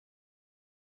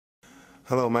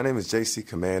Hello, my name is JC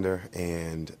Commander,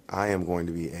 and I am going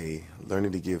to be a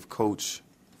Learning to Give coach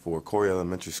for Corey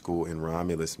Elementary School in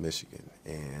Romulus, Michigan.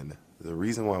 And the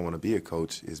reason why I want to be a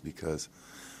coach is because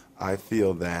I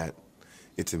feel that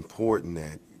it's important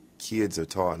that kids are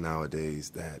taught nowadays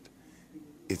that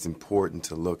it's important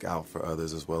to look out for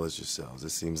others as well as yourselves. It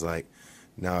seems like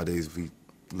nowadays we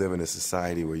live in a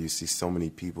society where you see so many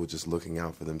people just looking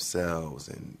out for themselves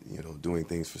and, doing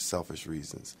things for selfish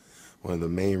reasons. One of the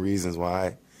main reasons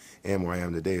why I am where I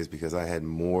am today is because I had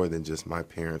more than just my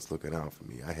parents looking out for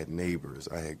me. I had neighbors,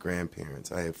 I had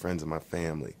grandparents, I had friends in my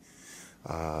family.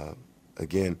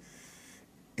 Again,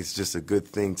 it's just a good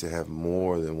thing to have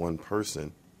more than one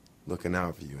person looking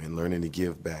out for you and learning to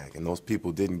give back. And those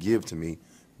people didn't give to me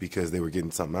because they were getting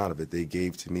something out of it. They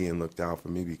gave to me and looked out for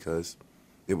me because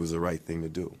it was the right thing to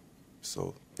do.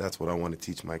 So that's what I want to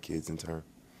teach my kids in turn.